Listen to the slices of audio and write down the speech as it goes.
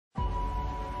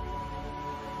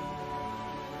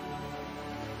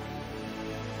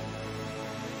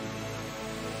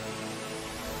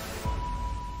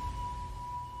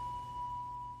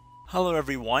Hello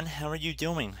everyone, how are you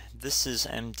doing? This is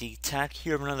MD Tech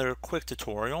here with another quick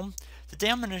tutorial. Today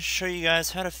I'm going to show you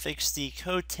guys how to fix the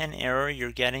code 10 error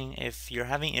you're getting if you're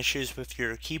having issues with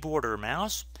your keyboard or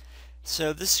mouse.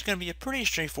 So this is going to be a pretty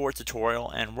straightforward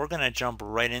tutorial and we're going to jump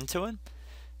right into it.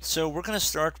 So we're going to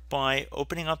start by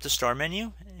opening up the start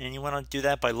menu, and you want to do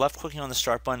that by left clicking on the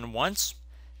start button once,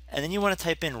 and then you want to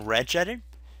type in regedit,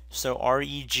 so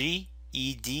regedit.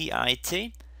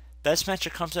 Best match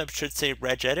that comes up should say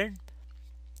regedit.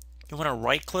 You want to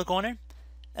right click on it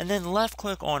and then left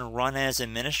click on run as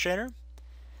administrator.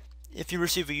 If you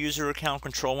receive a user account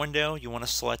control window, you want to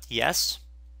select yes.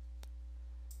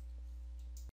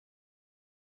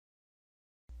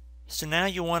 So now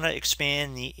you want to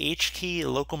expand the HKey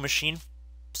local machine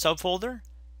subfolder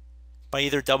by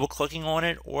either double clicking on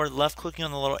it or left clicking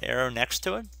on the little arrow next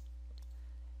to it.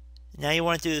 Now you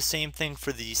want to do the same thing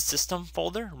for the system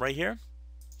folder right here.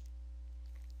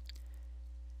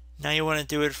 Now you want to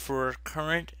do it for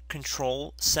current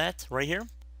control set right here,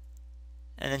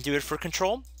 and then do it for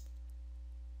control.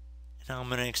 Now I'm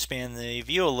going to expand the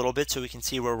view a little bit so we can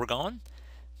see where we're going.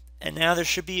 And now there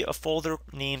should be a folder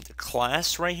named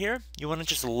class right here. You want to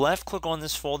just left click on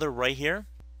this folder right here.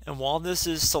 And while this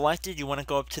is selected, you want to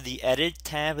go up to the edit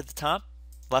tab at the top,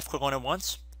 left click on it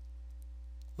once,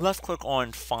 left click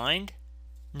on find.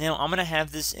 Now I'm going to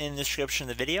have this in the description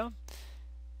of the video.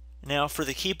 Now for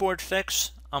the keyboard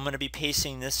fix, I'm going to be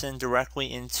pasting this in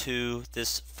directly into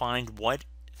this find what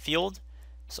field.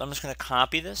 So I'm just going to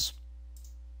copy this.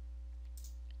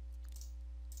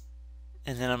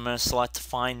 And then I'm going to select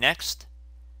find next.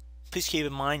 Please keep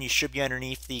in mind you should be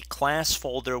underneath the class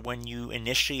folder when you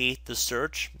initiate the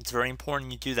search. It's very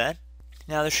important you do that.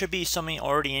 Now there should be something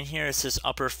already in here. It says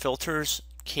Upperfilters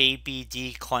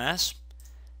kbdclass.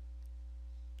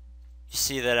 You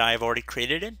see that I've already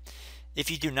created it. If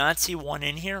you do not see one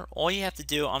in here, all you have to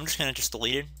do, I'm just going to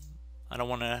delete it. I don't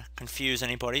want to confuse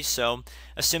anybody. So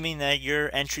assuming that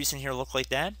your entries in here look like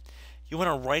that, you want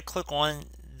to right click on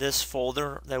this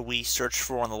folder that we searched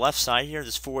for on the left side here,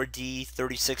 this 4D,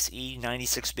 36E,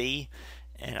 96B,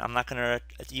 and I'm not going to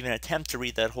even attempt to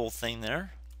read that whole thing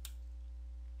there.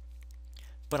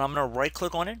 But I'm going to right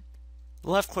click on it,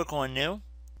 left click on new,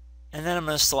 and then I'm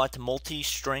going to select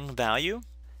multi-string value,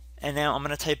 and now I'm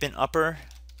going to type in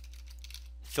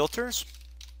Upperfilters,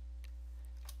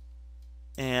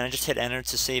 and I just hit enter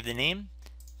to save the name.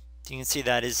 You can see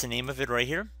that is the name of it right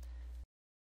here.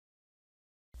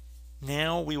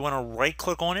 Now we want to right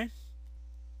click on it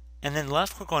and then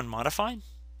left click on modify.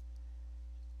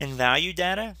 In value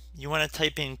data, you want to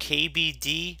type in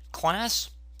kbdclass,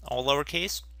 all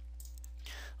lowercase.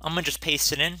 I'm going to just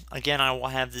paste it in. Again, I will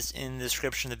have this in the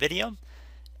description of the video.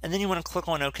 And then you want to click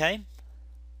on OK.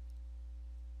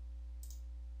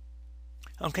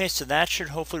 Okay, so that should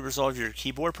hopefully resolve your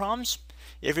keyboard problems.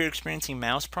 If you're experiencing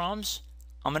mouse problems,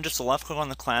 I'm going to just left click on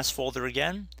the class folder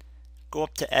again, go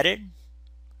up to edit,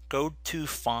 go to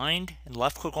find and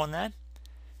left click on that.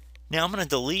 Now I'm going to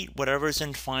delete whatever is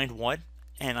in find what,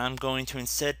 and I'm going to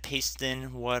instead paste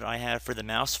in what I have for the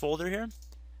mouse folder here.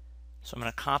 So I'm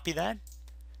going to copy that.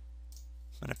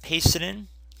 I'm going to paste it in,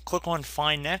 click on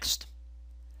find next.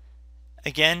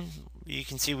 Again, you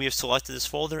can see we have selected this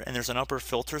folder and there's an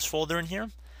Upperfilters folder in here.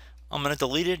 I'm going to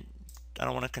delete it. I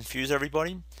don't want to confuse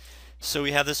everybody. So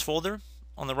we have this folder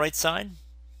on the right side.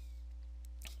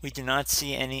 We do not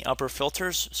see any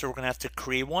Upperfilters, so we're going to have to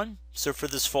create one. So for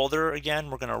this folder, again,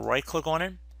 we're going to right click on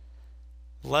it,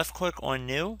 left click on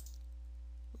new,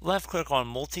 left click on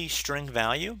multi-string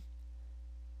value.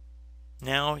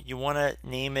 Now you want to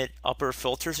name it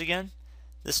Upperfilters again.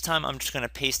 This time I'm just going to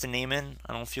paste the name in.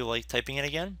 I don't feel like typing it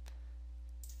again.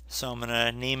 So I'm going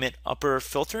to name it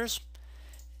Upperfilters.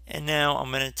 And now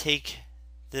I'm going to take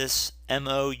this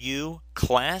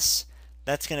mouclass.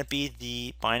 That's going to be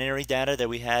the binary data that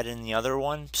we had in the other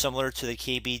one, similar to the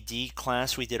KBD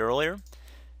class we did earlier.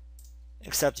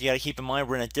 Except you got to keep in mind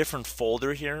we're in a different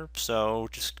folder here, so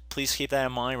just please keep that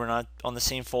in mind. We're not on the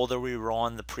same folder we were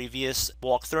on the previous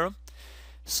walkthrough.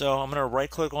 So I'm going to right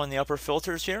click on the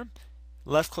Upperfilters here,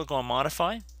 left click on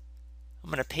modify. I'm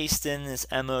going to paste in this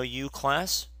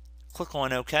mouclass, click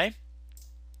on OK.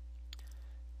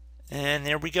 And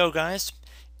there we go, guys.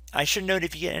 I should note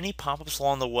if you get any pop-ups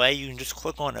along the way, you can just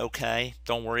click on OK.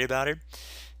 Don't worry about it.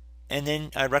 And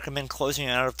then I recommend closing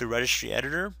out of the registry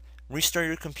editor, restart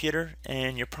your computer,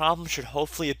 and your problem should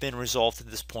hopefully have been resolved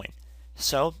at this point.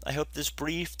 So I hope this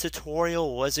brief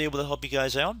tutorial was able to help you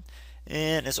guys out.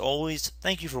 And as always,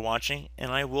 thank you for watching,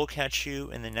 and I will catch you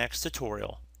in the next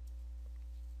tutorial.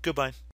 Goodbye.